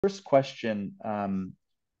First question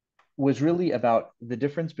was really about the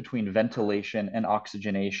difference between ventilation and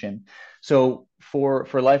oxygenation. So for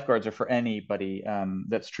lifeguards or for anybody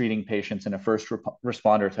that's treating patients in a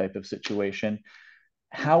responder type of situation,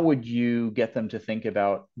 how would you get them to think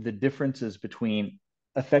about the differences between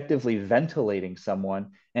effectively ventilating someone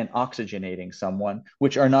and oxygenating someone,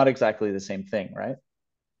 which are not exactly the same thing, right?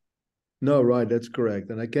 No, right, that's correct.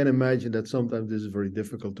 And I can imagine that sometimes this is very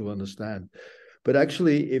difficult to understand. But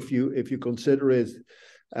actually, if you consider it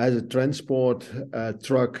as a transport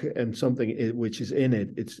truck and something which is in it,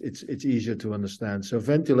 it's easier to understand. So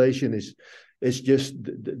ventilation is just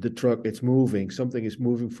the truck. It's moving. Something is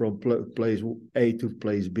moving from place A to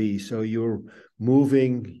place B. So you're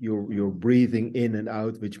moving. You're breathing in and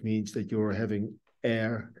out, which means that you're having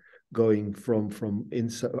air going from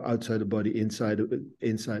inside outside the body inside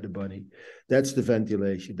the body. That's the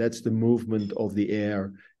ventilation. That's the movement of the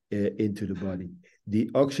air into the body. The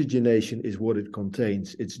oxygenation is what it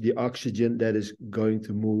contains. It's the oxygen that is going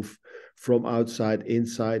to move from outside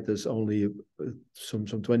inside. There's only some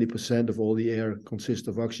 20% of all the air consists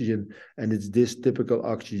of oxygen, and it's this typical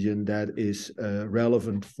oxygen that is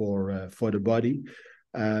relevant for the body.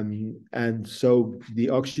 And so the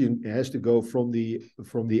oxygen has to go from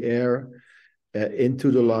the air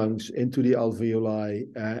into the lungs, into the alveoli,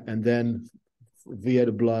 and then via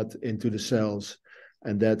the blood into the cells.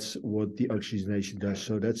 And that's what the oxygenation does.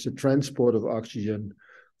 So that's the transport of oxygen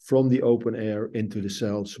from the open air into the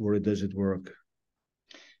cells where it does its work.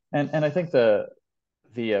 And I think the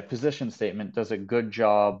position statement does a good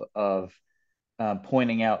job of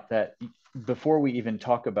pointing out that before we even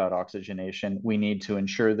talk about oxygenation, we need to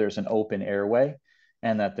ensure there's an open airway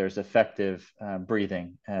and that there's effective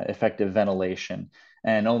breathing, effective ventilation.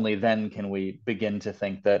 And only then can we begin to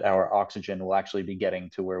think that our oxygen will actually be getting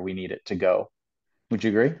to where we need it to go. Would you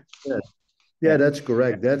agree? Yeah, yeah, Yeah. that's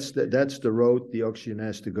correct. That's the road the oxygen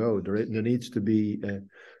has to go. There needs to be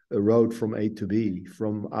a road from A to B,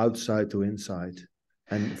 from outside to inside.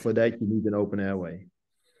 And for that, you need an open airway.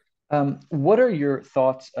 What are your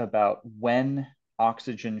thoughts about when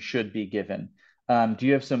oxygen should be given? Do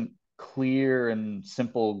you have some clear and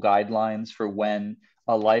simple guidelines for when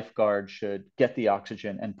a lifeguard should get the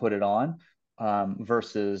oxygen and put it on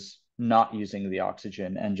versus not using the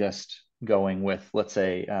oxygen and just going with, let's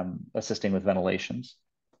say, assisting with ventilations?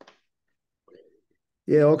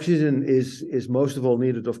 Yeah, oxygen is most of all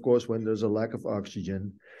needed, of course, when there's a lack of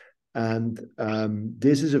oxygen. And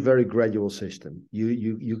this is a very gradual system.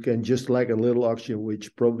 You can just lack a little oxygen,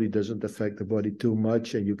 which probably doesn't affect the body too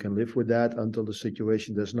much, and you can live with that until the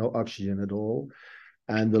situation there's no oxygen at all.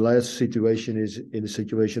 And the last situation is in a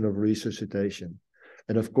situation of resuscitation.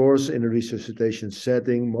 And of course, in a resuscitation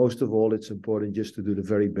setting, most of all, it's important just to do the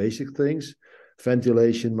very basic things: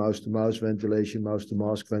 ventilation, mouth to mouth ventilation, mouth to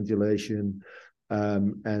mask ventilation,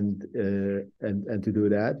 and to do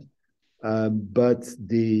that. But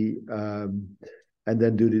and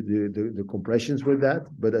then do the compressions with that.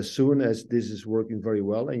 But as soon as this is working very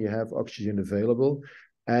well and you have oxygen available,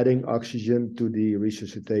 adding oxygen to the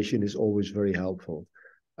resuscitation is always very helpful.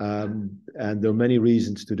 And there are many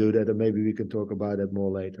reasons to do that, and maybe we can talk about that more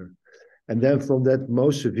later. And then from that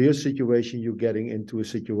most severe situation, you're getting into a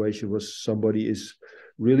situation where somebody is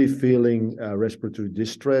really feeling respiratory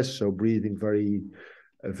distress, so breathing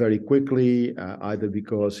very quickly, either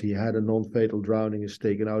because he had a non-fatal drowning, is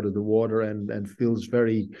taken out of the water and feels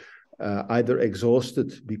very either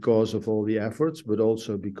exhausted because of all the efforts, but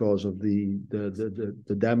also because of the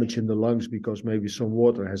damage in the lungs, because maybe some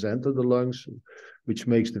water has entered the lungs, which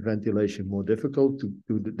makes the ventilation more difficult to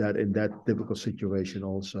do that in that typical situation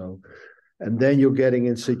also. And then you're getting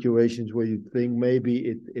in situations where you think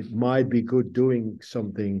maybe it might be good doing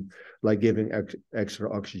something like giving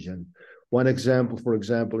extra oxygen. One example, for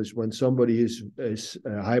example, is when somebody is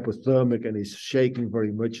hypothermic and is shaking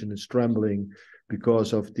very much and is trembling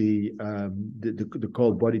because of the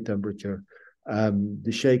cold body temperature.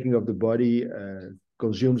 The shaking of the body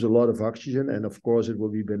consumes a lot of oxygen, and of course it will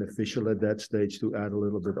be beneficial at that stage to add a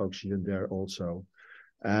little bit of oxygen there also.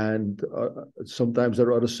 And sometimes there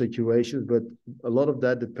are other situations, but a lot of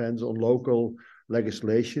that depends on local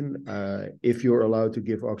legislation, if you're allowed to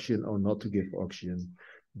give oxygen or not to give oxygen.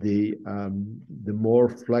 The more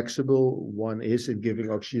flexible one is in giving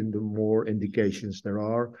oxygen, the more indications there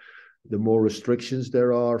are, the more restrictions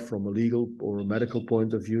there are from a legal or a medical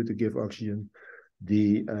point of view to give oxygen.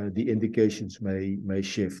 The indications may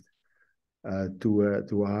shift to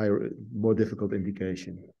a higher, more difficult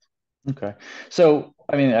indication. Okay. So,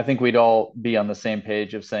 I mean, I think we'd all be on the same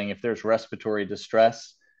page of saying if there's respiratory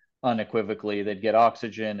distress, unequivocally, they'd get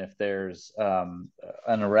oxygen. If there's an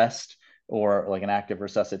arrest or like an active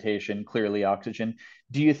resuscitation, clearly oxygen.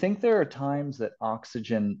 Do you think there are times that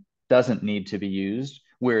oxygen doesn't need to be used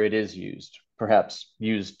where it is used, perhaps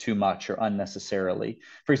used too much or unnecessarily?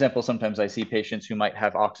 For example, sometimes I see patients who might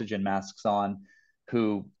have oxygen masks on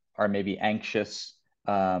who are maybe anxious,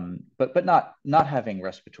 but not having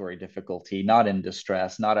respiratory difficulty, not in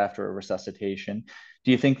distress, not after a resuscitation.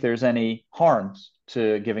 Do you think there's any harms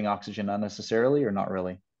to giving oxygen unnecessarily or not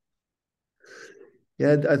really?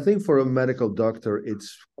 Yeah, I think for a medical doctor,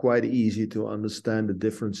 it's quite easy to understand the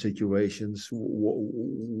different situations,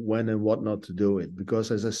 when and what not to do it. Because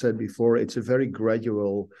as I said before, it's a very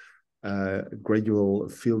gradual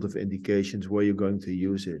field of indications where you're going to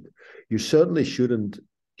use it. You certainly shouldn't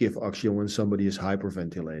give oxygen when somebody is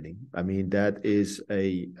hyperventilating. I mean, that is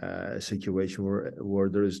a situation where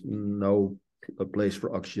there is no place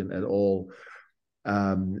for oxygen at all.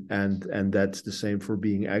 And that's the same for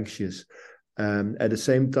being anxious. At the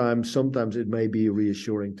same time, sometimes it may be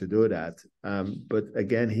reassuring to do that. But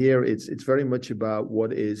again, here it's very much about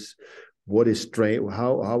what is trained,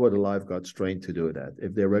 how are the lifeguards trained to do that?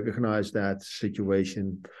 If they recognize that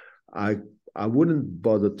situation, I wouldn't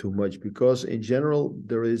bother too much, because in general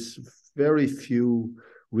there is very few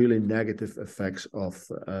really negative effects of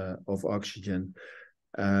oxygen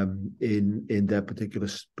in that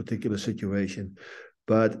particular situation.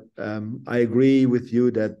 But I agree with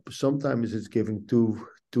you that sometimes it's given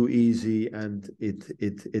too easy, and it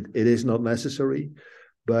is not necessary.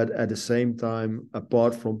 But at the same time,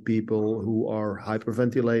 apart from people who are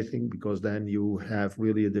hyperventilating, because then you have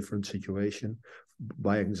really a different situation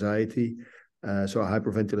by anxiety. So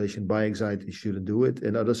hyperventilation by anxiety shouldn't do it.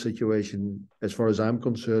 In other situations, as far as I'm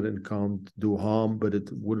concerned, it can't do harm, but it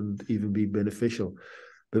wouldn't even be beneficial.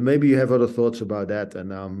 But maybe you have other thoughts about that,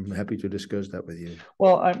 and I'm happy to discuss that with you.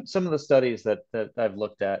 Well, some of the studies that I've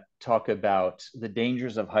looked at talk about the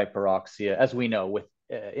dangers of hyperoxia, as we know, with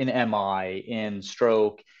in MI, in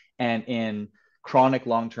stroke, and in chronic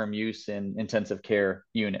long-term use in intensive care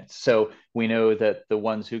units. So we know that the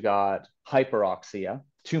ones who got hyperoxia,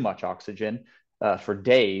 too much oxygen, for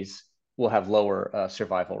days, will have lower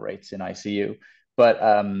survival rates in ICU. But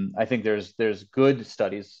I think there's good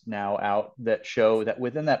studies now out that show that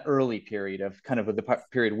within that early period of kind of the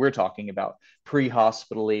period we're talking about,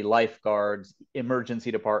 pre-hospitally, lifeguards,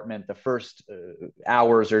 emergency department, the first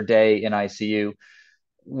hours or day in ICU,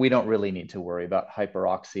 we don't really need to worry about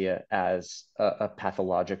hyperoxia as a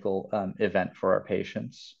pathological event for our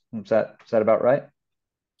patients. Is that about right?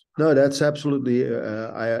 No, that's absolutely.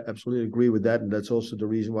 I absolutely agree with that, and that's also the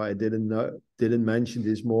reason why I didn't mention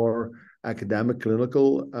this more academic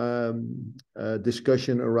clinical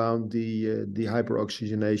discussion around the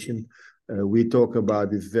hyperoxygenation. We talk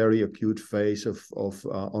about this very acute phase of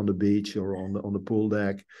on the beach or on the pool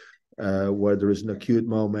deck, where there is an acute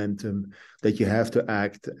momentum that you have to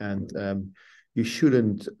act, and you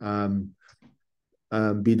shouldn't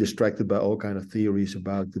be distracted by all kind of theories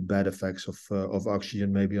about the bad effects of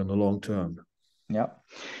oxygen, maybe on the long term. Yeah.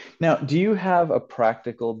 Now, do you have a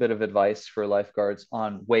practical bit of advice for lifeguards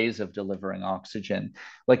on ways of delivering oxygen?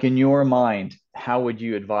 Like in your mind, how would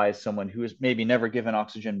you advise someone who has maybe never given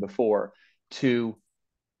oxygen before to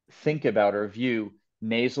think about or view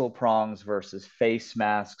nasal prongs versus face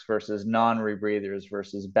masks versus non-rebreathers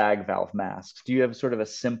versus bag valve masks? Do you have sort of a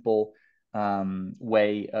simple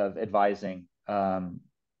way of advising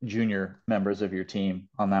junior members of your team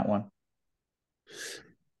on that one?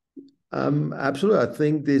 Absolutely. I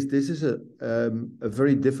think this is a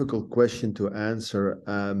very difficult question to answer.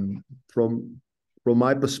 From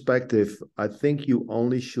my perspective, I think you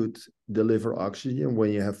only should deliver oxygen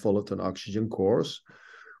when you have followed an oxygen course,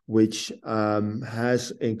 which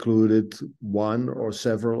has included one or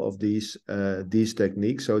several of these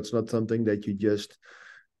techniques. So it's not something that you just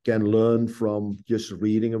can learn from just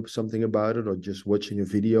reading something about it or just watching a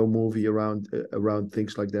video movie around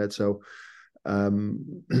things like that. So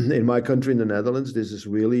in my country, in the Netherlands, this is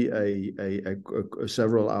really a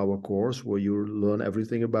several-hour course where you learn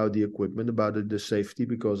everything about the equipment, about the safety,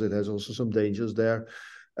 because it has also some dangers there,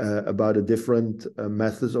 about the different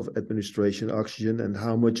methods of administration oxygen and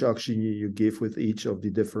how much oxygen you give with each of the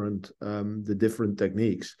different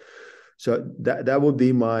techniques. So that would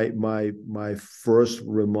be my first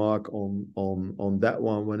remark on that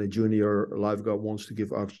one. When a junior lifeguard wants to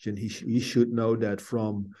give oxygen, he should know that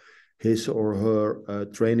from his or her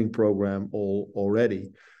training program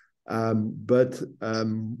already. But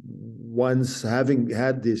once having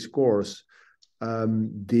had this course, there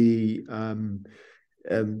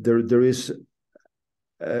is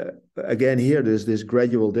again, here there's this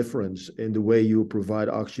gradual difference in the way you provide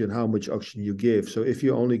oxygen, how much oxygen you give. So if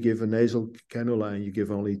you only give a nasal cannula and you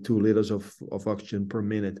give only 2 liters of oxygen per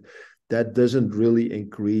minute, that doesn't really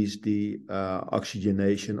increase the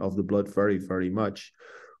oxygenation of the blood very, very much.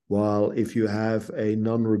 While if you have a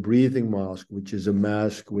non-rebreathing mask, which is a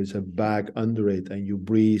mask with a bag under it, and you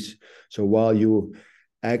breathe, so while you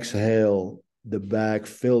exhale, the bag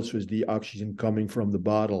fills with the oxygen coming from the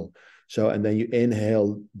bottle. So, and then you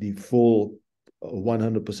inhale the full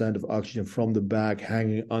 100% of oxygen from the bag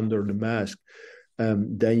hanging under the mask.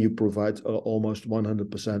 Then you provide almost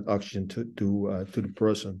 100% oxygen to the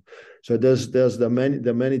person. So there's the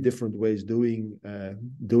many different ways doing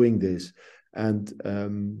this, and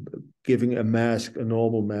giving a mask, a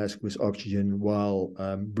normal mask with oxygen while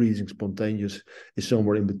breathing spontaneous is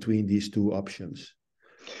somewhere in between these two options.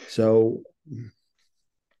 So.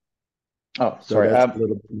 Oh, So sorry. that's a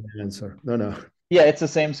little bit of the answer. No. Yeah, it's the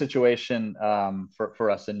same situation for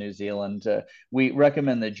us in New Zealand. We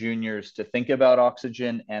recommend the juniors to think about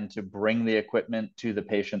oxygen and to bring the equipment to the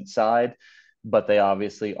patient's side, but they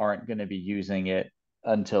obviously aren't going to be using it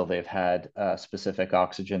until they've had a specific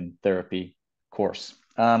oxygen therapy course.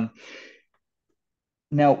 Now,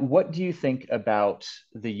 what do you think about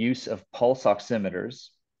the use of pulse oximeters?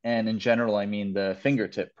 And in general, I mean the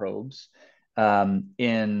fingertip probes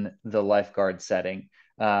in the lifeguard setting.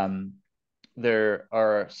 There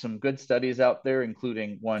are some good studies out there,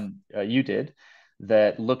 including one you did,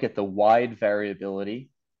 that look at the wide variability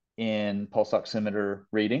in pulse oximeter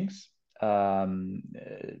readings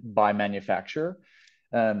by manufacturer,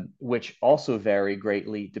 which also vary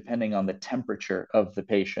greatly depending on the temperature of the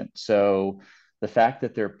patient. So the fact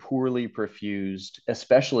that they're poorly perfused,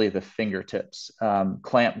 especially the fingertips,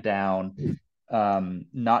 clamped down,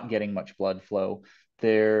 not getting much blood flow,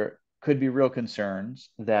 there could be real concerns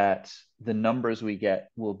that the numbers we get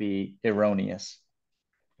will be erroneous.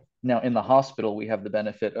 Now, in the hospital, we have the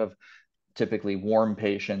benefit of typically warm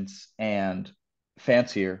patients and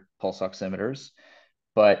fancier pulse oximeters,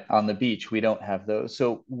 but on the beach, we don't have those.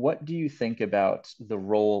 So, what do you think about the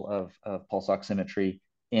role of pulse oximetry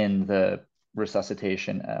in the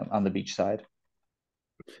resuscitation on the beach side?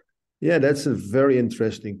 Yeah, that's a very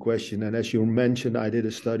interesting question. And as you mentioned, I did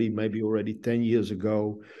a study maybe already 10 years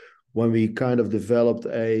ago when we kind of developed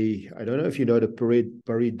I don't know if you know the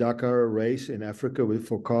Paris-Dakar race in Africa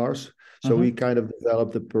for cars. So we kind of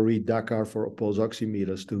developed the Paris-Dakar for pulse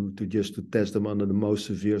oximeters to test them under the most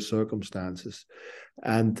severe circumstances.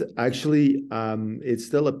 And actually, it's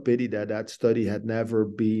still a pity that study had never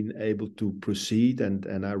been able to proceed.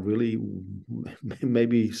 And I really,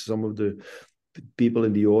 maybe some of the people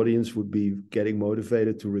in the audience would be getting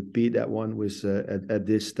motivated to repeat that one with at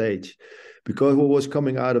this stage, because what was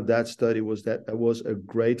coming out of that study was that there was a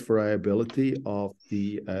great variability of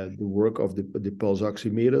the work of the pulse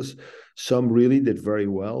oximeters. Some really did very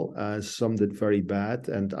well, some did very bad,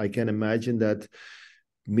 and I can imagine that.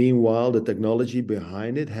 Meanwhile, the technology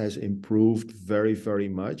behind it has improved very, very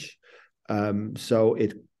much. So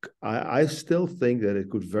I still think that it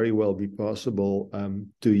could very well be possible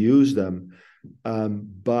to use them.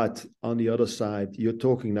 But on the other side, you're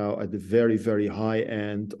talking now at the very, very high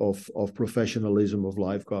end of professionalism of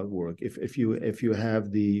lifeguard work. If you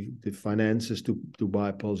have the finances to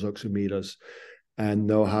buy pulse oximeters and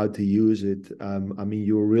know how to use it, I mean,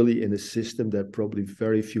 you're really in a system that probably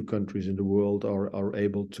very few countries in the world are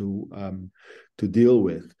able to deal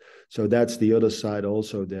with. So that's the other side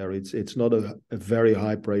also there. It's not a very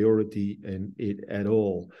high priority in it at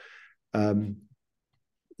all.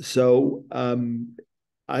 So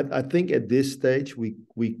I think at this stage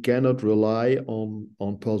we cannot rely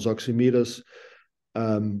on pulse oximeters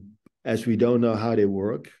as we don't know how they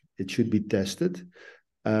work. It should be tested.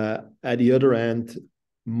 At the other end,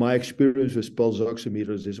 my experience with pulse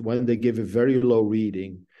oximeters is when they give a very low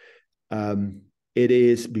reading, it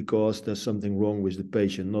is because there's something wrong with the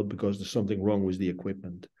patient, not because there's something wrong with the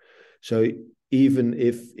equipment. So even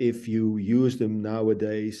if you use them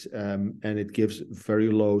nowadays and it gives very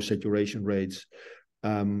low saturation rates,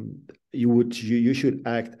 you should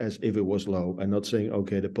act as if it was low and not saying,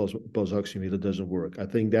 okay, the pulse oximeter doesn't work. I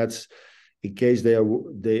think that's, in case they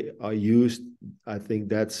are used, I think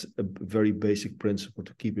that's a very basic principle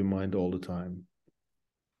to keep in mind all the time.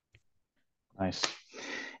 Nice.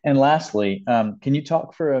 And lastly, can you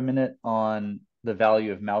talk for a minute on the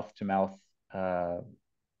value of mouth-to-mouth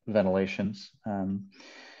ventilations?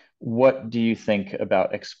 What do you think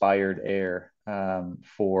about expired air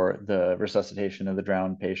for the resuscitation of the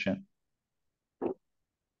drowned patient?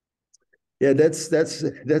 Yeah,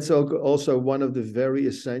 that's also one of the very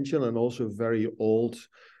essential and also very old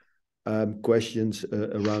questions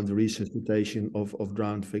around the resuscitation of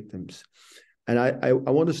drowned victims. And I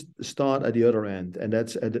want to start at the other end, and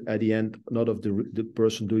that's at the end, not of the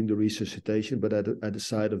person doing the resuscitation, but at the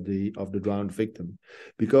side of the drowned victim,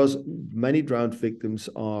 because many drowned victims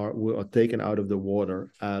are taken out of the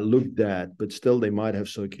water, look dead, but still they might have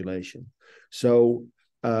circulation. So,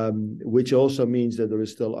 which also means that there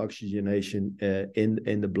is still oxygenation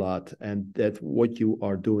in the blood, and that what you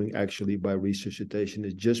are doing actually by resuscitation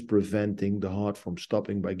is just preventing the heart from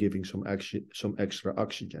stopping by giving some extra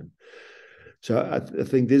oxygen. So I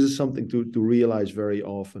think this is something to realize very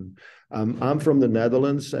often. I'm from the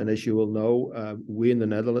Netherlands, and as you will know, we in the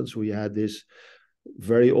Netherlands, we had this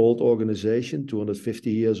very old organization,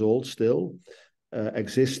 250 years old still,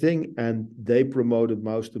 existing, and they promoted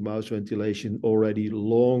mouth-to-mouth ventilation already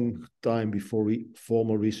long time before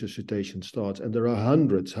formal resuscitation starts. And there are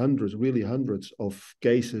hundreds of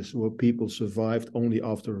cases where people survived only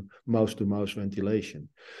after mouth-to-mouth ventilation.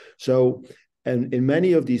 So, and in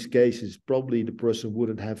many of these cases, probably the person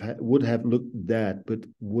would have looked dead, but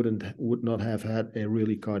would not have had a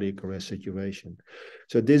really cardiac arrest situation.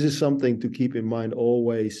 So this is something to keep in mind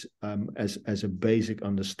always, as a basic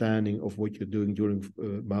understanding of what you're doing during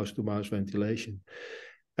mouth-to-mouth ventilation.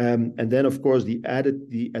 And then, of course, the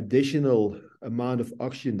additional amount of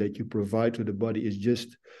oxygen that you provide to the body is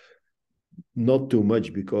just not too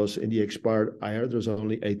much, because in the expired air there's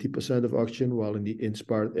only 80% of oxygen, while in the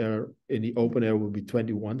inspired air, in the open air, will be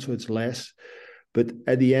 21, so it's less. But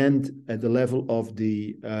at the end, at the level of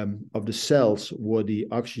the cells where the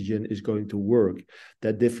oxygen is going to work,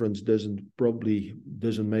 that difference probably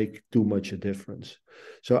doesn't make too much a difference.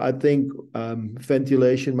 So I think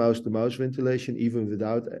ventilation, mouth-to-mouth ventilation, even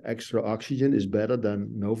without extra oxygen, is better than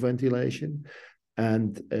no ventilation.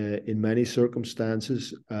 And in many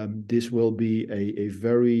circumstances, this will be a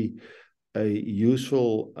very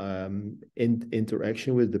useful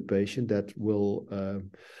interaction with the patient that will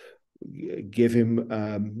give the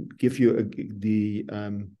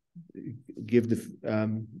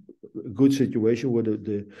good situation where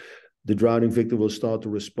the drowning victim will start to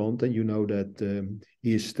respond, and you know that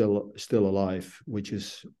he is still alive, which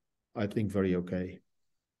is, I think, very okay.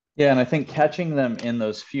 Yeah, and I think catching them in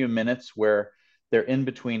those few minutes where they're in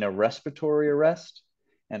between a respiratory arrest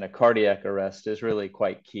and a cardiac arrest is really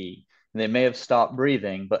quite key. They may have stopped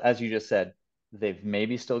breathing, but as you just said, they've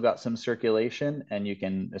maybe still got some circulation, and you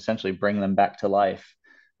can essentially bring them back to life.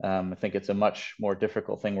 I think it's a much more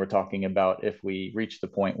difficult thing we're talking about if we reach the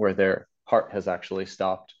point where their heart has actually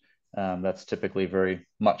stopped. That's typically very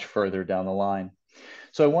much further down the line.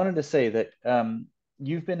 So I wanted to say that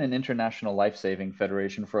you've been an International Life-Saving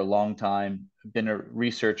Federation for a long time, been a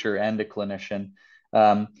researcher and a clinician.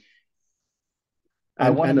 I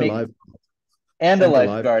want to And a make lifeguard. and a And a life.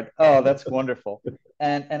 lifeguard. Oh, that's wonderful.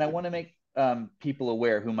 And I want to make people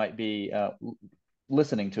aware who might be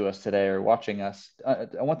listening to us today or watching us. I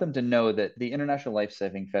want them to know that the International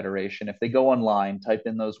Life-Saving Federation, if they go online, type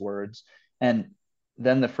in those words, and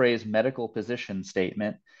then the phrase medical position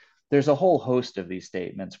statement, there's a whole host of these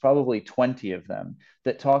statements, probably 20 of them,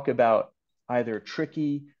 that talk about either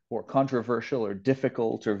tricky or controversial or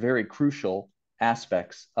difficult or very crucial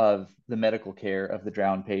aspects of the medical care of the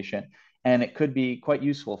drowned patient. And it could be quite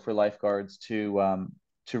useful for lifeguards to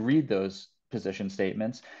read those position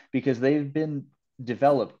statements, because they've been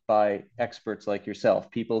developed by experts like yourself,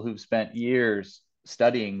 people who've spent years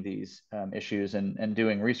studying these issues and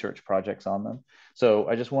doing research projects on them. So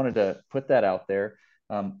I just wanted to put that out there.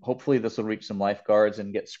 Hopefully this will reach some lifeguards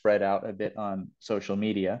and get spread out a bit on social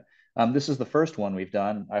media. This is the first one we've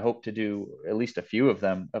done. I hope to do at least a few of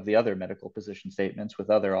them, of the other medical position statements,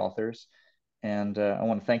 with other authors. And I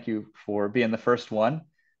want to thank you for being the first one.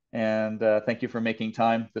 And thank you for making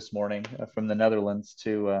time this morning from the Netherlands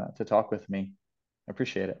to talk with me. I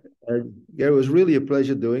appreciate it. Yeah, it was really a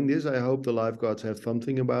pleasure doing this. I hope the lifeguards have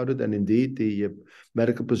something about it. And indeed, the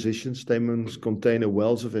medical position statements contain a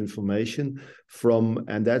wealth of information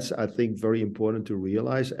and that's, I think, very important to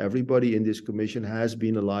realize. Everybody in this commission has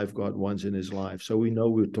been a lifeguard once in his life. So we know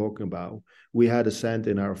what we're talking about. We had a sand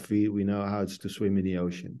in our feet. We know how it's to swim in the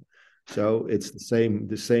ocean. So it's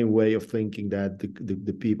the same way of thinking that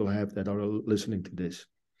the people have that are listening to this.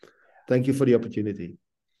 Thank you for the opportunity.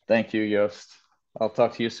 Thank you, Joost. I'll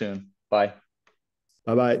talk to you soon. Bye.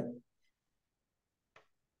 Bye-bye.